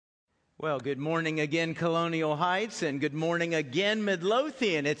Well, good morning again, Colonial Heights, and good morning again,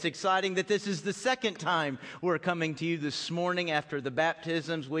 Midlothian. It's exciting that this is the second time we're coming to you this morning after the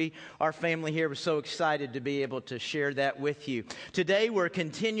baptisms. Our family here, was so excited to be able to share that with you. Today, we're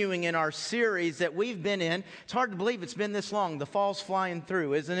continuing in our series that we've been in. It's hard to believe it's been this long. The fall's flying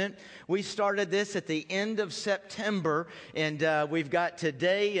through, isn't it? We started this at the end of September, and we've got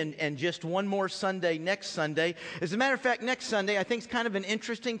today and just one more Sunday next Sunday. As a matter of fact, next Sunday, I think it's kind of an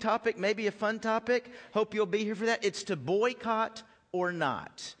interesting topic, maybe a fun topic. Hope you'll be here for that. It's to boycott or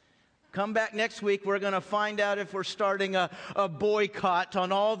not. Come back next week. We're going to find out if we're starting a boycott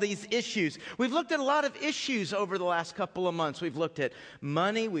on all these issues. We've looked at a lot of issues over the last couple of months. We've looked at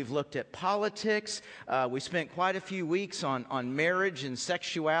money. We've looked at politics. We spent quite a few weeks on marriage and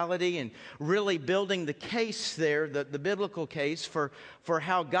sexuality and really building the case there, the biblical case for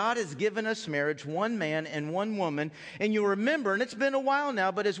how God has given us marriage, one man and one woman. And you'll remember, and it's been a while now,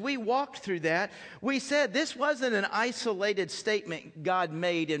 but as we walked through that, we said this wasn't an isolated statement God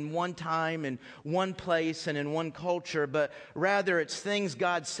made in one time, in one place, and in one culture, but rather it's things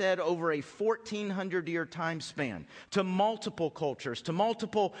God said over a 1,400-year time span to multiple cultures, to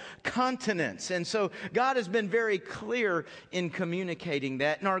multiple continents. And so God has been very clear in communicating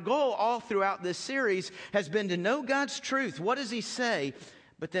that. And our goal all throughout this series has been to know God's truth. What does He say?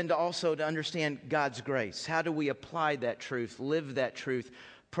 But then to understand God's grace. How do we apply that truth, live that truth,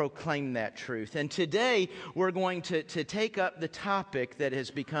 proclaim that truth? And today we're going to take up the topic that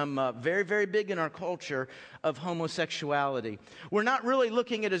has become very, very big in our culture of homosexuality. We're not really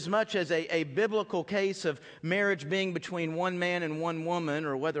looking at as much as a biblical case of marriage being between one man and one woman,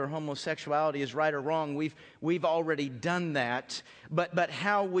 or whether homosexuality is right or wrong. We've already done that, but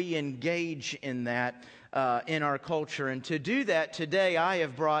how we engage in that in our culture. And to do that today, I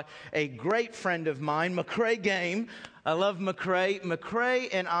have brought a great friend of mine, McKrae Game. I love McKrae. McKrae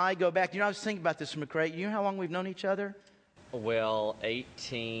and I go back. I was thinking about this, McKrae. You know how long we've known each other? Well,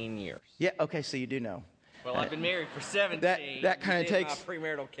 18 years. Yeah, okay, so you do know. Well, I've been married for 17. That kind of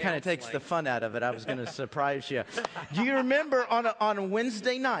takes the fun out of it. I was going to surprise you. Do you remember on a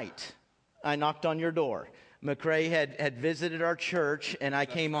Wednesday night, I knocked on your door? McKrae had visited our church, and I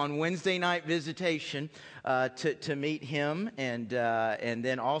came on Wednesday night visitation to meet him, and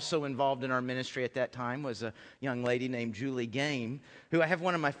then also involved in our ministry at that time was a young lady named Julie Game, who I have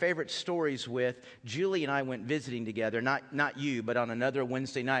one of my favorite stories with. Julie and I went visiting together, not you, but on another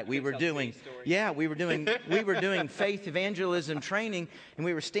Wednesday night. We were doing faith evangelism training, and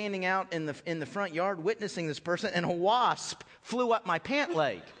we were standing out in the front yard witnessing this person, and a wasp flew up my pant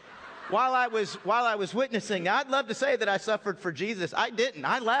leg. While I was witnessing. I'd love to say that I suffered for Jesus. I didn't.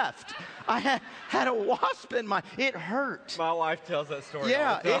 I left. I had a wasp in my... It hurt. My wife tells that story.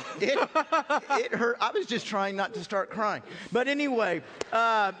 Yeah, it hurt. I was just trying not to start crying. But anyway,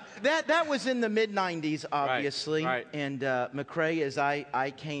 that was in the mid-'90s, obviously. Right. And McKrae, as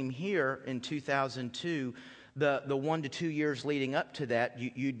I came here in 2002, the 1 to 2 years leading up to that,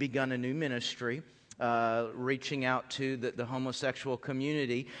 you'd begun a new ministry. Reaching out to the homosexual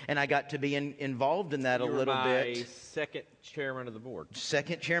community, and I got to be involved in that a little bit. You were my second chairman of the board.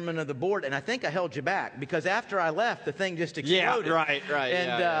 Second chairman of the board, and I think I held you back because after I left, the thing just exploded. Yeah, right.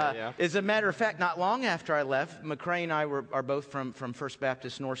 And as a matter of fact, not long after I left, McKrae and I are both from First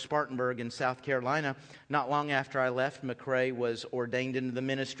Baptist North Spartanburg in South Carolina. Not long after I left, McKrae was ordained into the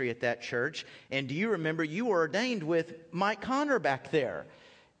ministry at that church. And do you remember you were ordained with Mike Connor back there?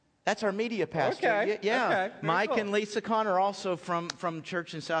 That's our media pastor. Okay. Yeah. Okay. Mike and Lisa Connor, also from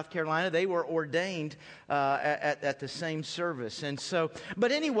church in South Carolina. They were ordained at the same service. And so,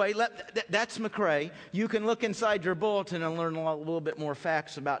 but anyway, that's McKrae. You can look inside your bulletin and learn a little bit more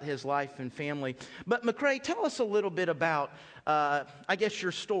facts about his life and family. But McKrae, tell us a little bit about, I guess,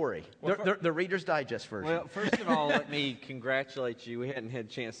 your story, the Reader's Digest version. Well, first of all, let me congratulate you. We hadn't had a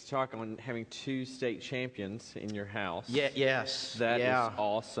chance to talk on having 2 state champions in your house. Yeah, yes. That is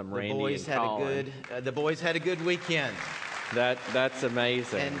awesome. Randy The boys had a good weekend. That's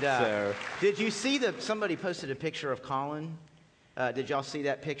amazing. And did you see somebody posted a picture of Colin? Did y'all see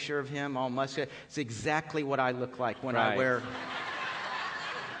that picture of him all muscular? It's exactly what I look like when I wear.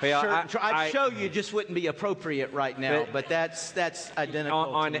 Well, I'd show you, just wouldn't be appropriate right now, but that's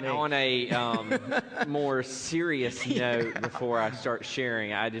identical to me. On a more serious note, before I start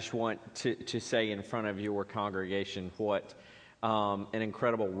sharing, I just want to say in front of your congregation what an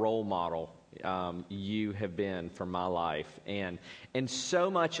incredible role model you have been for my life. And so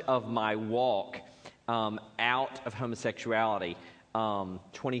much of my walk out of homosexuality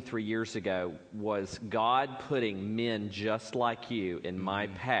 23 years ago was God putting men just like you in my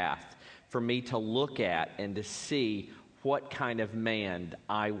path for me to look at and to see what kind of man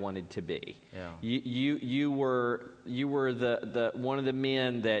I wanted to be. Yeah. You were the one of the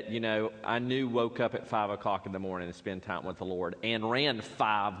men that, you know, I knew woke up at 5 o'clock in the morning to spend time with the Lord and ran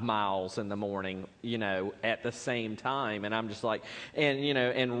 5 miles in the morning, you know, at the same time. And I'm just like, and, you know,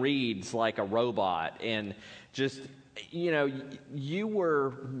 and reads like a robot and just, you know, you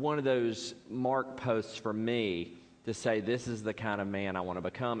were one of those mark posts for me to say, this is the kind of man I want to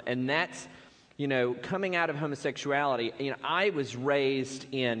become. And that's, you know, coming out of homosexuality, you know, I was raised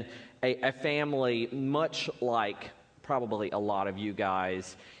in a family much like probably a lot of you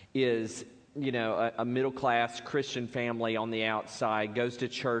guys is, you know, a middle-class Christian family on the outside, goes to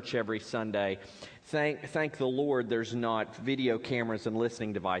church every Sunday. Thank the Lord there's not video cameras and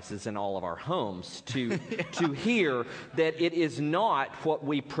listening devices in all of our homes to hear that it is not what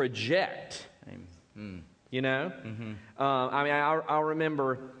we project. You know? Mm-hmm. I mean, I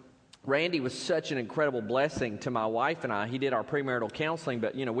remember Randy was such an incredible blessing to my wife and I. He did our premarital counseling,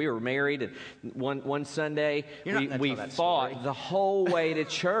 but, you know, we were married, and one Sunday we fought the whole way to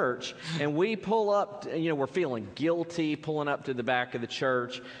church, and we pull up, you know, we're feeling guilty pulling up to the back of the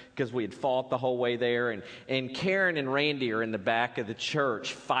church because we had fought the whole way there, and Karen and Randy are in the back of the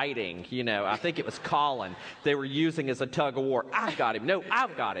church fighting, you know. I think it was Colin they were using as a tug of war. I've got him. No,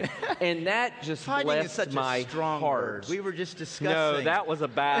 I've got him. And that just fighting blessed is such my a strong heart. word. We were just discussing. No, that was a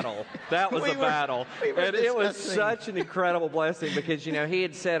battle. That was a battle. And it was such an incredible blessing because, you know, he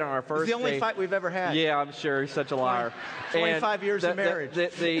had said on our first day. It's the only fight we've ever had. Yeah, I'm sure. He's such a liar. 25 years of marriage.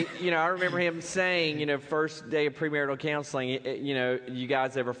 You know, I remember him saying, you know, first day of premarital counseling, you know, you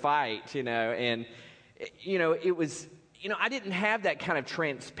guys ever fight, you know, and, you know, it was, you know, I didn't have that kind of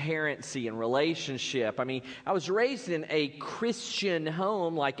transparency in relationship. I mean, I was raised in a Christian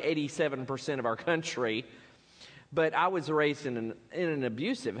home like 87% of our country. But I was raised in an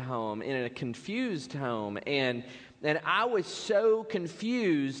abusive home, in a confused home, and I was so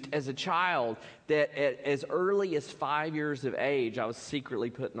confused as a child that as early as 5 years of age, I was secretly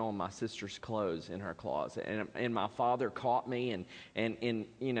putting on my sister's clothes in her closet, and my father caught me, and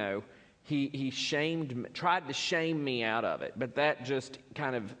you know, he tried to shame me out of it, but that just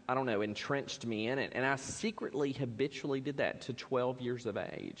kind of, I don't know, entrenched me in it. And I secretly, habitually did that to 12 years of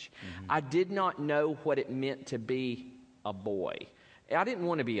age. Mm-hmm. I did not know what it meant to be a boy. I didn't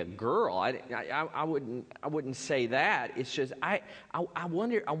want to be a girl. I wouldn't say that. It's just I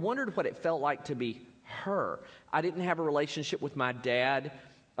wondered what it felt like to be her. I didn't have a relationship with my dad.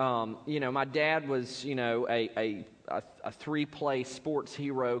 You know, my dad was, you know, a 3-play sports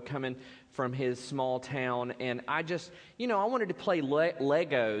hero coming from his small town, and I just, you know, I wanted to play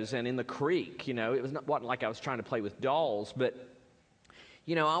Legos and in the creek. You know, it wasn't like I was trying to play with dolls, but,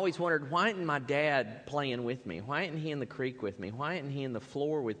 you know, I always wondered, why isn't my dad playing with me? Why isn't he in the creek with me? Why isn't he in the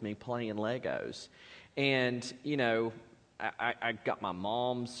floor with me playing Legos? And, you know, I got my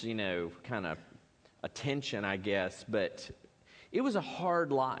mom's, you know, kind of attention, I guess, but it was a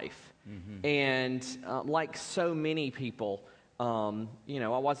hard life. Mm-hmm. And like so many people, you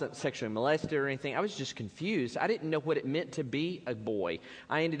know, I wasn't sexually molested or anything. I was just confused. I didn't know what it meant to be a boy.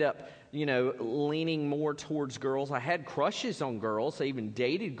 I ended up, you know, leaning more towards girls. I had crushes on girls. I even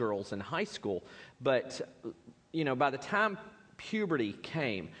dated girls in high school. But, you know, by the time puberty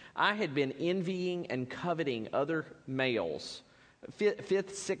came, I had been envying and coveting other males.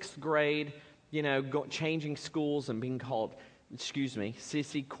 Fifth, sixth grade, you know, changing schools and being called,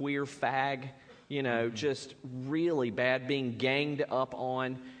 sissy, queer, fag, you know, just really bad, being ganged up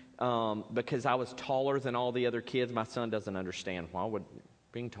on because I was taller than all the other kids. My son doesn't understand why would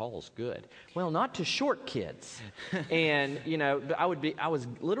being tall is good. Well, not to short kids. And, you know, I was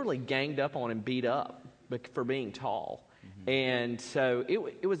literally ganged up on and beat up for being tall. Mm-hmm. And so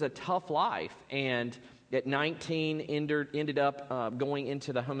it was a tough life. And at 19, ended up going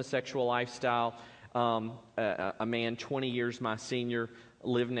into the homosexual lifestyle. A man 20 years my senior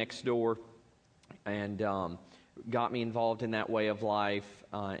lived next door and got me involved in that way of life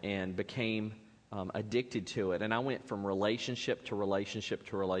and became addicted to it. And I went from relationship to relationship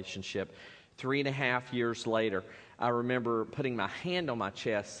to relationship. 3.5 years later, I remember putting my hand on my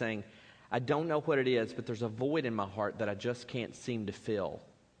chest saying, I don't know what it is, but there's a void in my heart that I just can't seem to fill.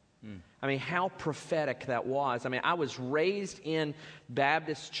 I mean, how prophetic that was. I mean, I was raised in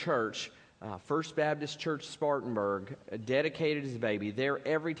Baptist church, First Baptist Church Spartanburg, dedicated as a baby, there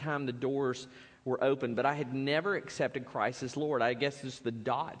every time the doors were open, but I had never accepted Christ as Lord. I guess just the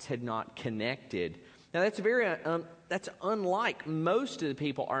dots had not connected. Now, that's unlike most of the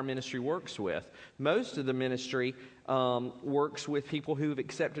people our ministry works with. Most of the ministry works with people who've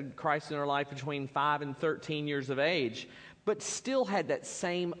accepted Christ in their life between 5 and 13 years of age, but still had that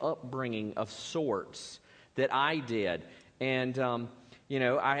same upbringing of sorts that I did. And, you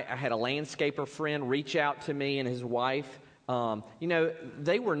know, I had a landscaper friend reach out to me and his wife. You know,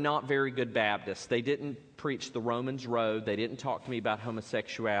 they were not very good Baptists. They didn't preach the Romans Road. They didn't talk to me about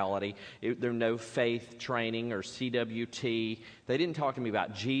homosexuality. There no faith training or CWT. They didn't talk to me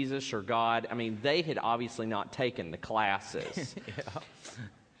about Jesus or God. I mean, they had obviously not taken the classes. Yeah.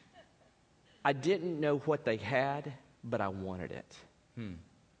 I didn't know what they had, but I wanted it.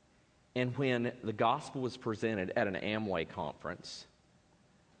 And when the gospel was presented at an Amway conference,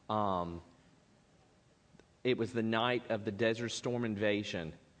 it was the night of the Desert Storm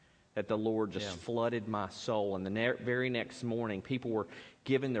invasion that the Lord just flooded my soul. And the very next morning, people were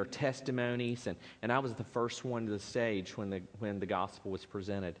giving their testimonies, and I was the first one to the stage when the gospel was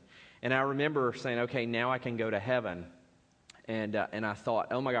presented. And I remember saying, okay, now I can go to heaven. And I thought,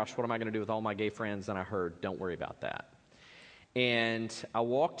 oh my gosh, what am I going to do with all my gay friends? And I heard, don't worry about that. And I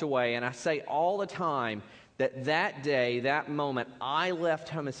walked away, and I say all the time that day, that moment, I left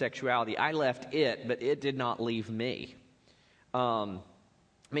homosexuality. I left it, but it did not leave me. I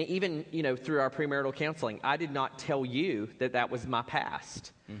mean, even, you know, through our premarital counseling, I did not tell you that was my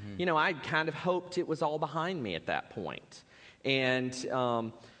past. You know, I kind of hoped it was all behind me at that point. And,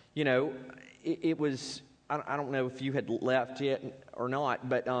 you know, it was, I don't know if you had left yet or not,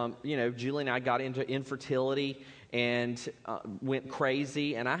 but, you know, Julie and I got into infertility and went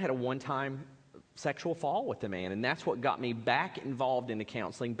crazy. And I had a one-time sexual fall with a man, and that's what got me back involved into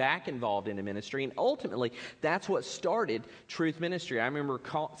counseling, back involved into ministry, and ultimately that's what started Truth Ministry. I remember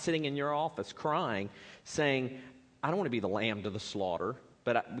sitting in your office crying, saying, I don't want to be the lamb to the slaughter,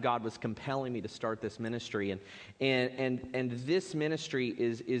 but God was compelling me to start this ministry, and this ministry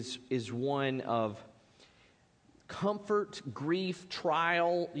is one of comfort, grief,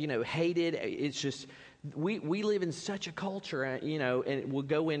 trial, you know, hated. It's just we live in such a culture, you know, and we'll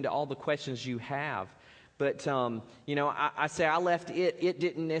go into all the questions you have. But, you know, I say I left it. It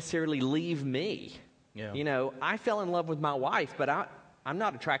didn't necessarily leave me. Yeah. You know, I fell in love with my wife, but I'm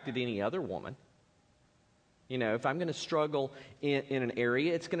not attracted to any other woman. You know, if I'm going to struggle in an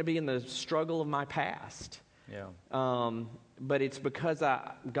area, it's going to be in the struggle of my past. Yeah. But it's because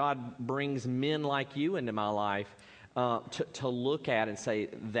God brings men like you into my life to look at and say,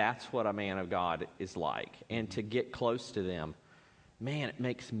 that's what a man of God is like. And to get close to them, man, it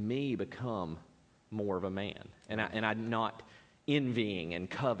makes me become more of a man. And I'm not envying and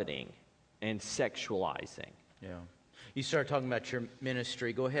coveting and sexualizing. Yeah. You started talking about your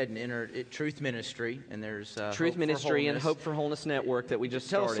ministry. Go ahead and enter it, Truth Ministry, and there's Truth Ministry and Hope for Wholeness Network that we just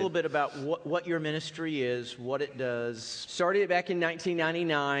started. Tell us a little bit about what your ministry is, what it does. Started it back in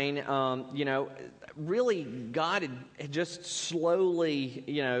 1999. You know, really, God had just slowly,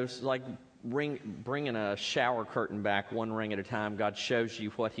 you know, like bringing a shower curtain back one ring at a time. God shows you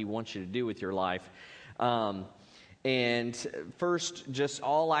what He wants you to do with your life. And first, just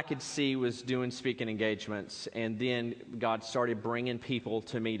all I could see was doing speaking engagements. And then God started bringing people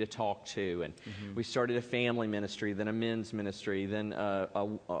to me to talk to. And we started a family ministry, then a men's ministry. Then,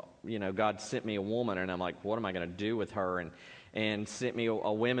 you know, God sent me a woman. And I'm like, what am I going to do with her? And sent me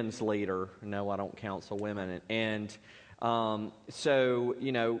a women's leader. No, I don't counsel women. And so,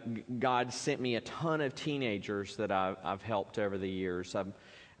 you know, God sent me a ton of teenagers that I've helped over the years. I'm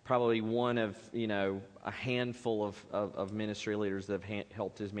probably one of, you know, a handful of ministry leaders that have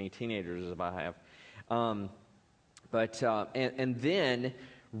helped as many teenagers as I have. And then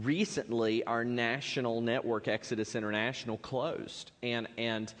recently our national network, Exodus International, closed. And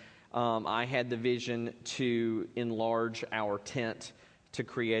I had the vision to enlarge our tent to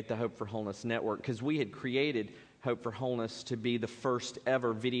create the Hope for Wholeness Network, because we had created Hope for Wholeness to be the first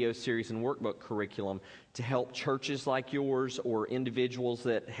ever video series and workbook curriculum to help churches like yours or individuals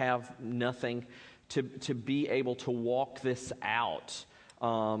that have nothing to be able to walk this out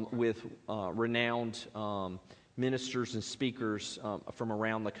with renowned ministers and speakers from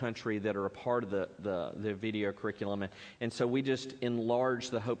around the country that are a part of the video curriculum. And so we just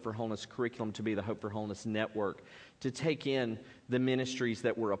enlarged the Hope for Wholeness curriculum to be the Hope for Wholeness Network, to take in the ministries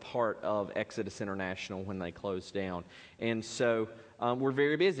that were a part of Exodus International when they closed down. And so we're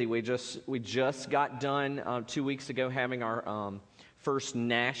very busy. We just got done 2 weeks ago having our first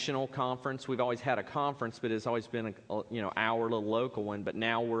national conference. We've always had a conference, but it's always been our little local one. But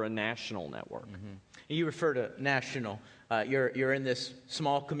now we're a national network. You refer to national. You're in this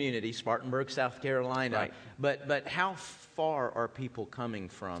small community, Spartanburg, South Carolina. Right. But how far are people coming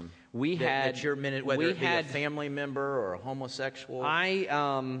from? Whether it be a family member or a homosexual.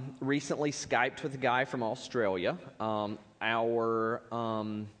 I recently Skyped with a guy from Australia.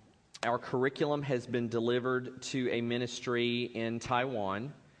 Our curriculum has been delivered to a ministry in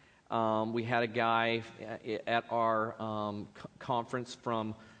Taiwan. We had a guy at our conference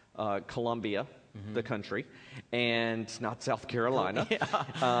from Colombia, the country, and not South Carolina.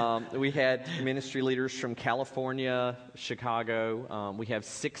 We had ministry leaders from California, Chicago. We have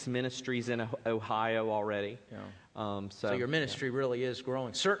 6 ministries in Ohio already. So your ministry really is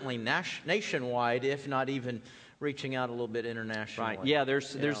growing, certainly nationwide, if not even reaching out a little bit internationally. Right. Yeah,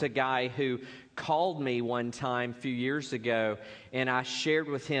 there's a guy who called me one time a few years ago, and I shared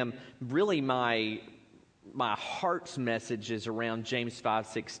with him really my heart's messages around James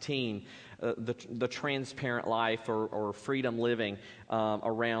 5:16, the transparent life or freedom living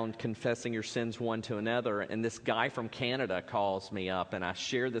around confessing your sins one to another. And this guy from Canada calls me up, and I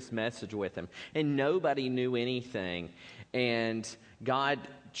share this message with him. And nobody knew anything. And God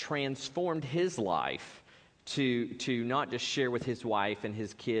transformed his life to not just share with his wife and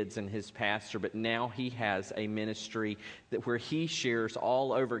his kids and his pastor, but now he has a ministry where he shares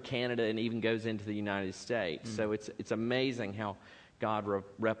all over Canada and even goes into the United States. So it's amazing how God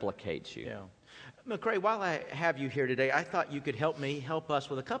replicates you. Yeah. McKrae, while I have you here today, I thought you could help us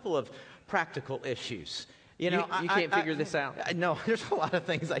with a couple of practical issues. You can't figure this out? No, there's a lot of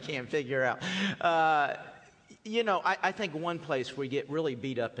things I can't figure out. I think one place we get really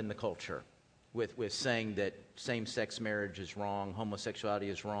beat up in the culture with saying that same-sex marriage is wrong, homosexuality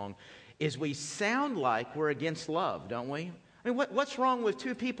is wrong, is we sound like we're against love, don't we? I mean, what's wrong with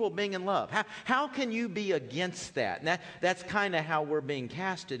two people being in love? How can you be against that? And that's kind of how we're being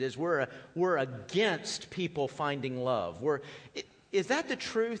casted, is we're against people finding love. Is that the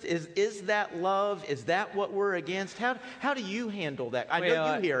truth? Is that love? Is that what we're against? How do you handle that? I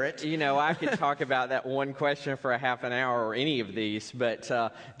know you hear it. I could talk about that one question for a half an hour or any of these, but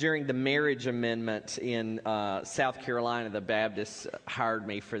during the marriage amendment in South Carolina, the Baptists hired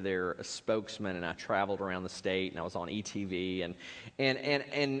me for their spokesman, and I traveled around the state, and I was on ETV,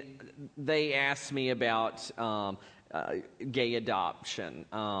 and they asked me about gay adoption,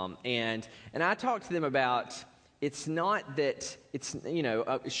 and I talked to them about. It's not that it's,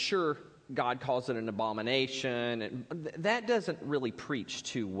 sure, God calls it an abomination. And that doesn't really preach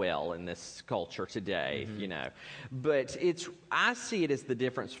too well in this culture today, But I see it as the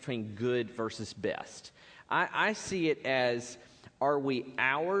difference between good versus best. I see it as, are we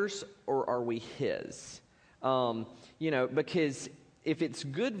ours or are we his? Because if it's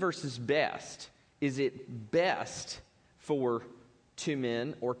good versus best, is it best for 2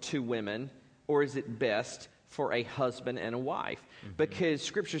 men or 2 women, or is it best for a husband and a wife? Because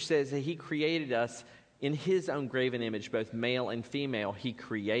Scripture says that he created us in his own graven image, both male and female. He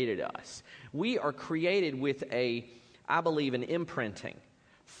created us. We are created with I believe, an imprinting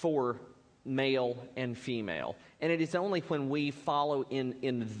for male and female. And it is only when we follow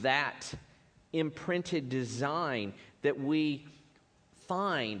in that imprinted design that we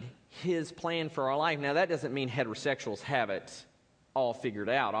find his plan for our life. Now, that doesn't mean heterosexuals have it all figured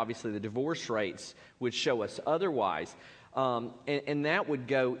out. Obviously, the divorce rates would show us otherwise. And that would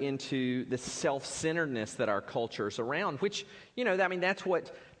go into the self-centeredness that our culture is around, which, that's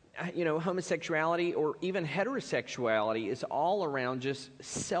what, homosexuality or even heterosexuality is all around, just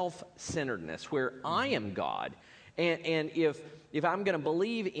self-centeredness, where I am God. And if I'm going to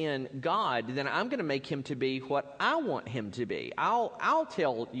believe in God, then I'm going to make him to be what I want him to be. I'll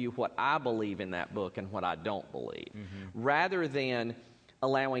tell you what I believe in that book and what I don't believe, rather than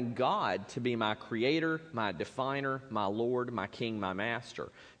allowing God to be my creator, my definer, my Lord, my King, my master.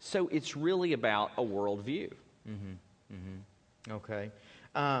 So it's really about a worldview. Okay.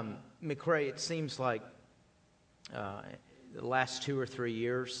 McKrae, it seems like the last 2 or 3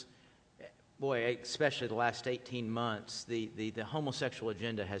 years, boy, especially the last 18 months, the homosexual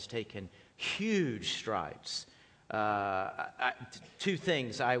agenda has taken huge strides. 2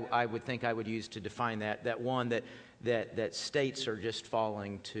 things I would think I would use to define that. That one, that states are just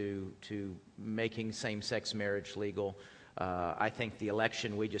falling to making same-sex marriage legal. I think the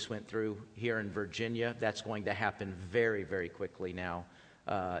election we just went through here in Virginia, that's going to happen very, very quickly now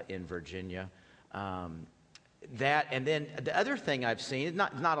in Virginia. That, and then the other thing I've seen,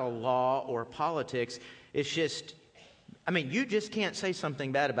 not a law or politics, it's just, you just can't say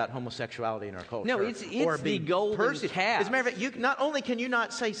something bad about homosexuality in our culture. No, it's the golden calf. As a matter of fact, not only can you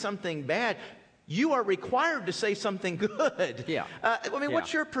not say something bad, you are required to say something good. Yeah.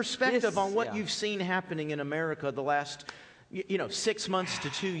 What's your perspective on what you've seen happening in America the last 6 months to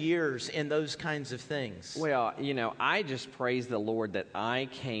 2 years in those kinds of things? Well, I just praise the Lord that I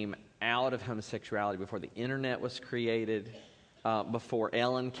came out of homosexuality before the internet was created, before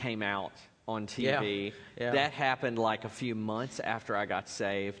Ellen came out on TV. Yeah. That happened like a few months after I got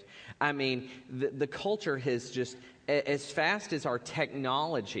saved. I mean, the culture has just, as fast as our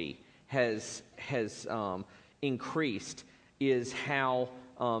technology has increased, is how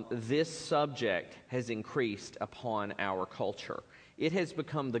this subject has increased upon our culture. It has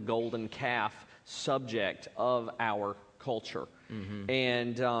become the golden calf subject of our culture.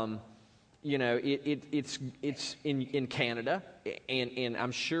 And you know, it's in Canada, and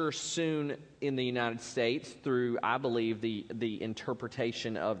I'm sure soon in the United States through, I believe, the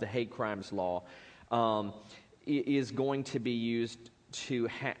interpretation of the hate crimes law is going to be used to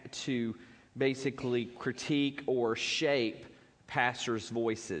basically critique or shape pastors'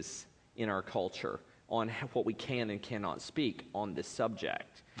 voices in our culture on what we can and cannot speak on this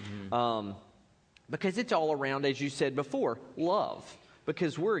subject. Because it's all around, as you said before, love.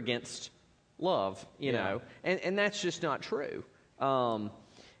 Because we're against love, you know, and that's just not true.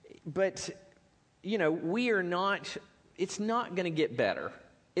 But, you know, we are not, it's not going to get better.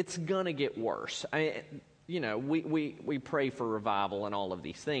 It's going to get worse. You know, we pray for revival and all of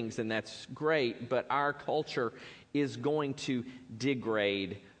these things, and that's great, but our culture is going to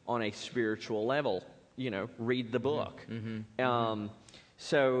degrade on a spiritual level. You know, read the book.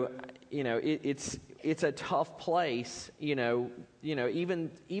 So, you know, it's a tough place. You know,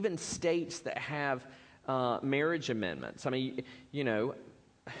 even states that have marriage amendments. I mean, you know,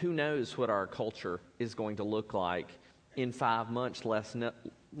 who knows what our culture is going to look like in 5 months,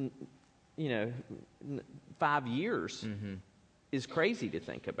 5 years is crazy to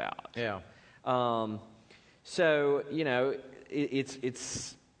think about. So, you know,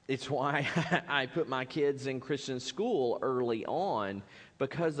 it's why I put my kids in Christian school early on,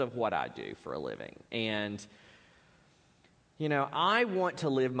 because of what I do for a living. And, you know, I want to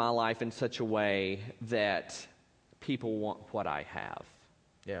live my life in such a way that people want what I have.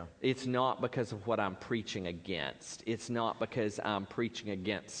 It's not because of what I'm preaching against. It's not because I'm preaching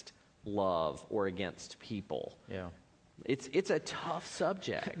against love or against people. It's a tough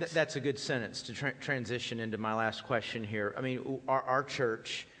subject. That's a good sentence to transition into my last question here. I mean, our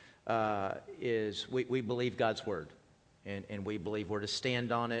church we believe God's word, and we believe we're to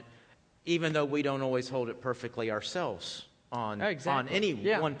stand on it, even though we don't always hold it perfectly ourselves on any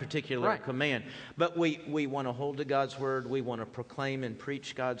one particular command. But we want to hold to God's word. We want to proclaim and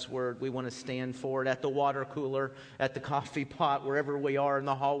preach God's word. We want to stand for it at the water cooler, at the coffee pot, wherever we are, in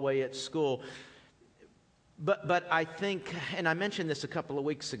the hallway at school. But I think, and I mentioned this a couple of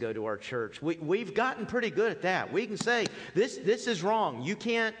weeks ago to our church, we've gotten pretty good at that. We can say, this is wrong. You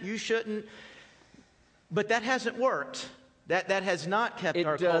can't, you shouldn't. But that hasn't worked. That has not kept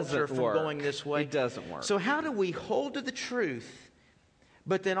our culture from going this way. It doesn't work. So how do we hold to the truth,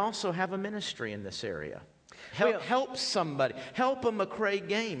 but then also have a ministry in this area? Help somebody. Help a McKrae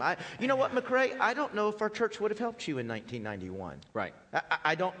Game. You know what, McKrae? I don't know if our church would have helped you in 1991. Right.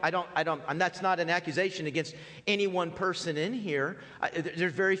 I don't, and that's not an accusation against any one person in here.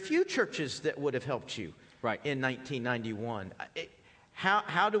 There's very few churches that would have helped you in 1991.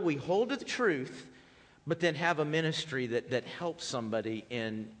 How do we hold to the truth, but then have a ministry that helps somebody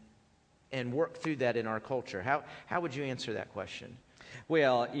and work through that in our culture? How would you answer that question?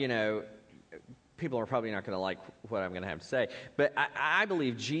 Well, you know, people are probably not going to like what I'm going to have to say, but I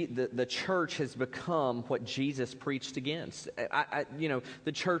believe the church has become what Jesus preached against. You know,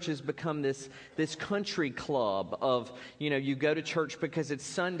 the church has become this country club of, you know, you go to church because it's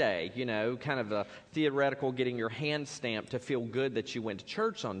Sunday, you know, kind of a theoretical getting your hand stamped to feel good that you went to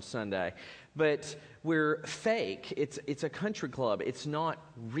church on Sunday. But we're fake. It's a country club. It's not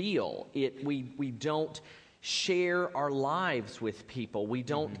real. We don't share our lives with people. We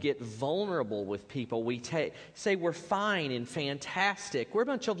don't get vulnerable with people. We say we're fine and fantastic. We're a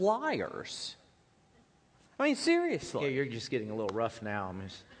bunch of liars. I mean, seriously. Yeah, you're just getting a little rough now.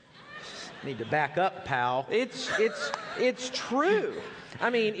 Need to back up, pal. It's true. I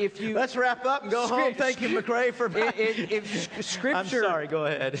mean, if you... Let's wrap up and go home. Thank you, McKrae, for... If Scripture... I'm sorry, go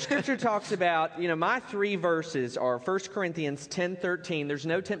ahead. Scripture talks about, you know, my 3 verses are 1 Corinthians 10:13. There's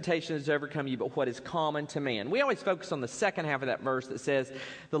no temptation that's overcome you but what is common to man. We always focus on the second half of that verse that says,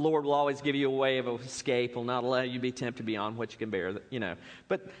 the Lord will always give you a way of escape, will not allow you to be tempted beyond what you can bear, you know.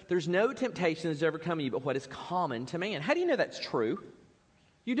 But there's no temptation that's overcome you but what is common to man. How do you know that's true?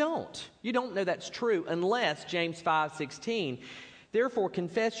 You don't. You don't know that's true unless James 5:16... Therefore,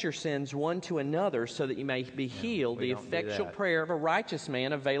 confess your sins one to another so that you may be healed. The effectual prayer of a righteous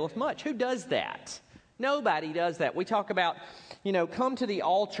man availeth much. Who does that? Nobody does that. We talk about, you know, come to the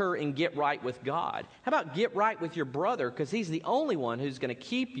altar and get right with God. How about get right with your brother? Because he's the only one who's going to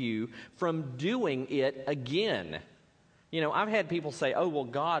keep you from doing it again. You know, I've had people say, oh, well,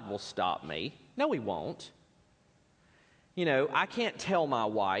 God will stop me. No, he won't. You know, I can't tell my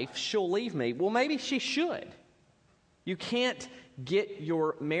wife, she'll leave me. Well, maybe she should. You can't get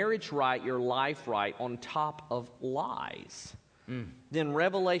your marriage right, your life right, on top of lies. Then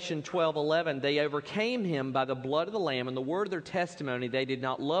Revelation 12:11, they overcame him by the blood of the Lamb and the word of their testimony. They did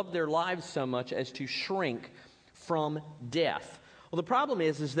not love their lives so much as to shrink from death. Well, the problem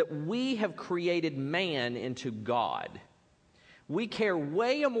is that we have created man into God. We care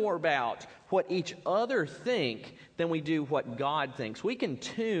way more about what each other think than we do what God thinks. We can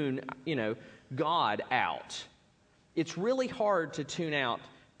tune, God out. It's really hard to tune out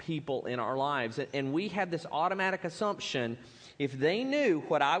people in our lives. And we have this automatic assumption, if they knew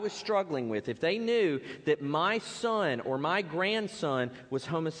what I was struggling with, if they knew that my son or my grandson was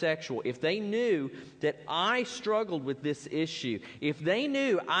homosexual, if they knew that I struggled with this issue, if they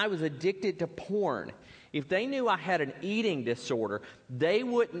knew I was addicted to porn, if they knew I had an eating disorder, they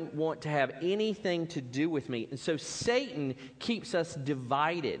wouldn't want to have anything to do with me. And so Satan keeps us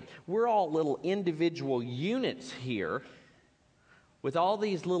divided. We're all little individual units here with all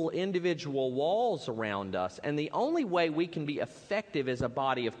these little individual walls around us. And the only way we can be effective as a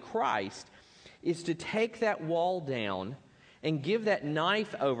body of Christ is to take that wall down and give that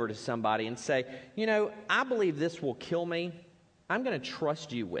knife over to somebody and say, I believe this will kill me. I'm going to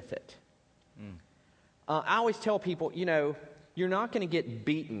trust you with it. I always tell people, you're not going to get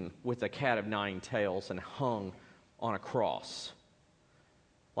beaten with a cat of nine tails and hung on a cross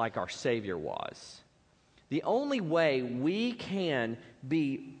like our Savior was. The only way we can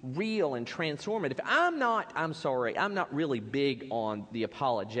be real and transformative, I'm not really big on the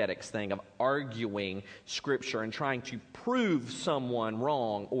apologetics thing of arguing Scripture and trying to prove someone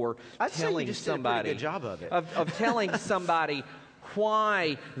wrong or telling somebody did a pretty good job of it. Of telling somebody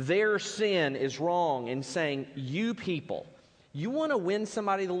why their sin is wrong and saying, you people, you want to win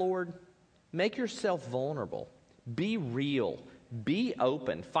somebody to the Lord? Make yourself vulnerable. Be real. Be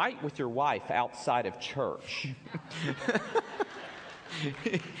open. Fight with your wife outside of church.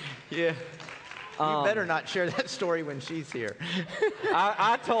 Yeah. You better not share that story when she's here.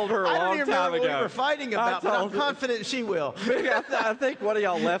 I told her a long time ago. I don't even remember what we were fighting about, but I'm confident she will. I think one of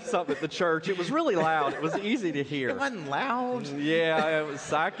y'all left something at the church. It was really loud. It was easy to hear. It wasn't loud. Yeah,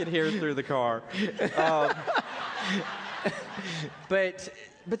 I could hear it through the car. But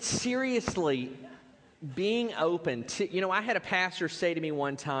seriously, being open to, I had a pastor say to me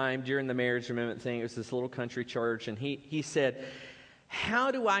one time during the marriage amendment thing, it was this little country church, and he said,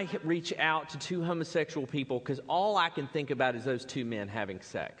 how do I reach out to two homosexual people because all I can think about is those two men having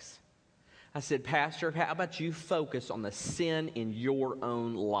sex? I said, Pastor, how about you focus on the sin in your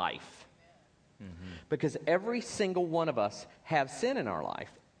own life? Because every single one of us have sin in our life.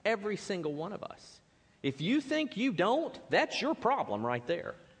 Every single one of us. If you think you don't, that's your problem right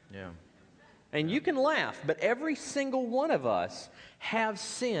there. Yeah. And you can laugh, but every single one of us have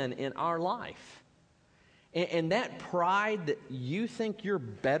sin in our life. And that pride that you think you're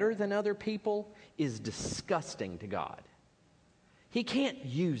better than other people is disgusting to God. He can't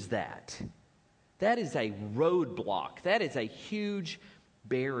use that. That is a roadblock. That is a huge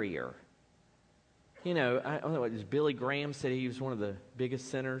barrier. I don't know what Billy Graham said he was one of the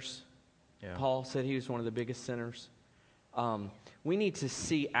biggest sinners. Yeah. Paul said he was one of the biggest sinners. We need to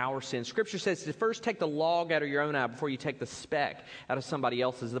see our sin. Scripture says to first take the log out of your own eye before you take the speck out of somebody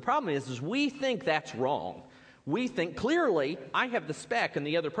else's. The problem is we think that's wrong. We think clearly I have the speck and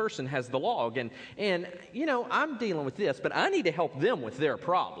the other person has the log. And I'm dealing with this, but I need to help them with their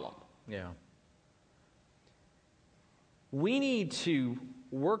problem. Yeah. We need to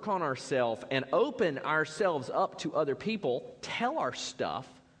work on ourselves and open ourselves up to other people, tell our stuff.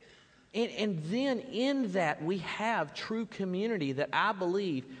 And then in that, we have true community that I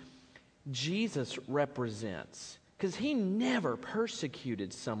believe Jesus represents. Because he never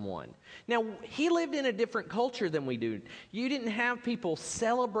persecuted someone. Now, he lived in a different culture than we do. You didn't have people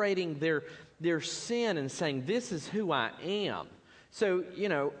celebrating their sin and saying, this is who I am. So,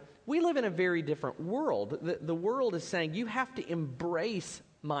 we live in a very different world. The world is saying, you have to embrace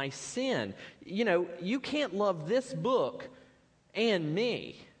my sin. You can't love this book and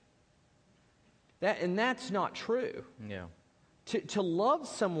me. And that's not true. Yeah. To love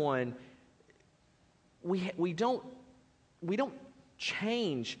someone, we don't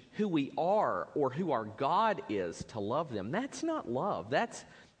change who we are or who our God is to love them. That's not love. That's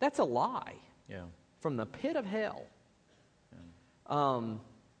a lie. Yeah. From the pit of hell. Yeah.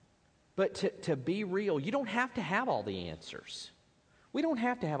 But to be real, you don't have to have all the answers. We don't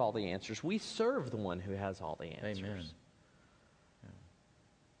have to have all the answers. We serve the one who has all the answers. Amen. Yeah.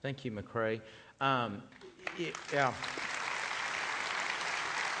 Thank you, McKrae. Yeah.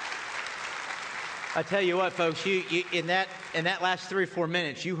 I tell you what, folks, you in that last 3 or 4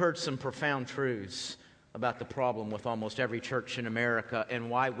 minutes, you heard some profound truths about the problem with almost every church in America and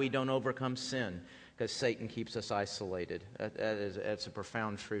why we don't overcome sin, because Satan keeps us isolated. That's a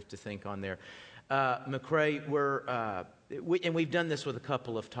profound truth to think on there. McKrae, we've done this with a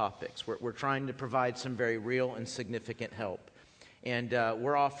couple of topics. We're trying to provide some very real and significant help. And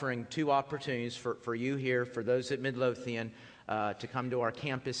we're offering 2 opportunities for you here, for those at Midlothian, to come to our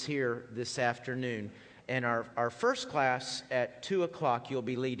campus here this afternoon. And our first class at 2 o'clock you'll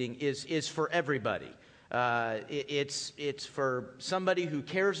be leading is for everybody. It's for somebody who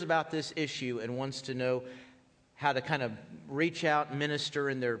cares about this issue and wants to know how to kind of reach out and minister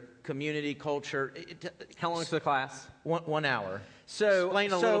in their community, culture. How long is the class? 1 hour. So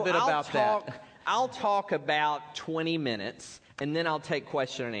explain a little bit about that. I'll talk about 20 minutes, and then I'll take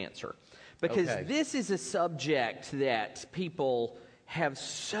question and answer. Because this is a subject that people have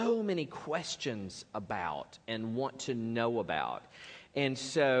so many questions about and want to know about. And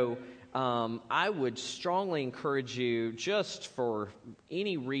so I would strongly encourage you, just for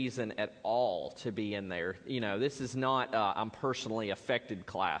any reason at all, to be in there. You know, this is not I'm personally affected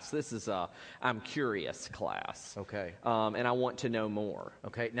class. This is a I'm curious class. Okay. And I want to know more.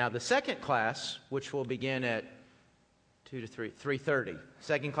 Okay. Now the second class, which will begin at 2 to 3:30.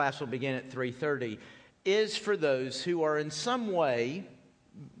 Second class will begin at 3:30, is for those who are in some way.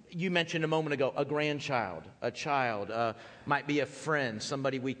 You mentioned a moment ago, a grandchild, a child, might be a friend,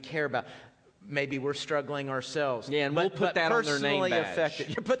 somebody we care about. Maybe we're struggling ourselves. Yeah, and we'll put that on their name badge. Affected.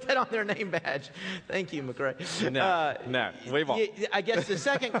 You put that on their name badge. Thank you, McKrae. No, we won't. I guess the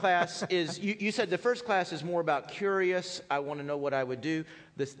second class is, you said the first class is more about curious, I want to know what I would do.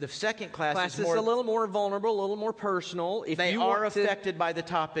 The second class is more... a little more vulnerable, a little more personal. If they are affected by the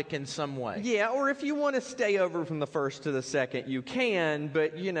topic in some way. Yeah, or if you want to stay over from the first to the second, you can,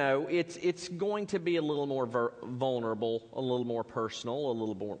 but, you know, it's going to be a little more vulnerable, a little more personal, a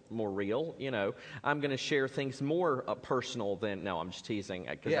little more real. You know, I'm going to share things more personal than... No, I'm just teasing,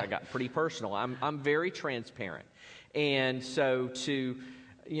 because I got pretty personal. I'm very transparent. And so to,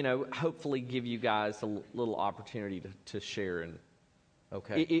 you know, hopefully give you guys a little opportunity to share. And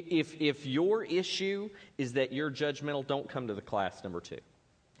okay. If your issue is that you're judgmental, don't come to the class number 2.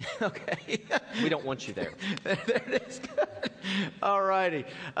 Okay. We don't want you there. There it is. Good. All righty.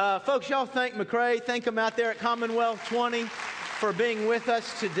 Folks, y'all thank McKrae. Thank him out there at Commonwealth 20 for being with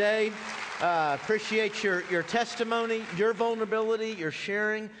us today. Appreciate your testimony, your vulnerability, your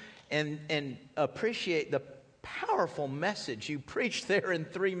sharing, and appreciate the powerful message you preached there in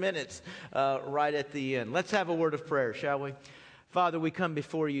 3 minutes right at the end. Let's have a word of prayer, shall we? Father, we come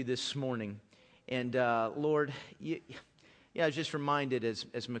before you this morning, and Lord, I was just reminded as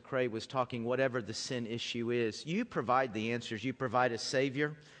McKrae was talking, whatever the sin issue is, you provide the answers. You provide a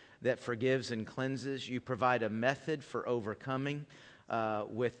Savior that forgives and cleanses. You provide a method for overcoming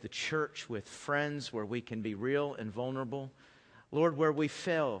with the church, with friends, where we can be real and vulnerable. Lord, where we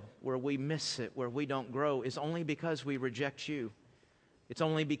fail, where we miss it, where we don't grow, is only because we reject you. It's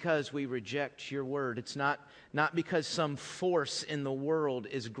only because we reject your word. It's not because some force in the world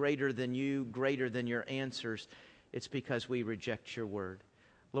is greater than you, greater than your answers. It's because we reject your word.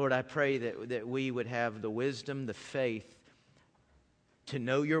 Lord, I pray that we would have the wisdom, the faith to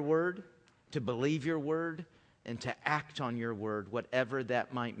know your word, to believe your word, and to act on your word, whatever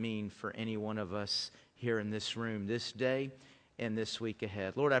that might mean for any one of us here in this room this day and this week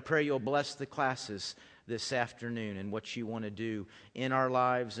ahead. Lord, I pray you'll bless the classes this afternoon and what you want to do in our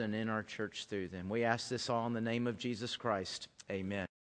lives and in our church through them. We ask this all in the name of Jesus Christ. Amen.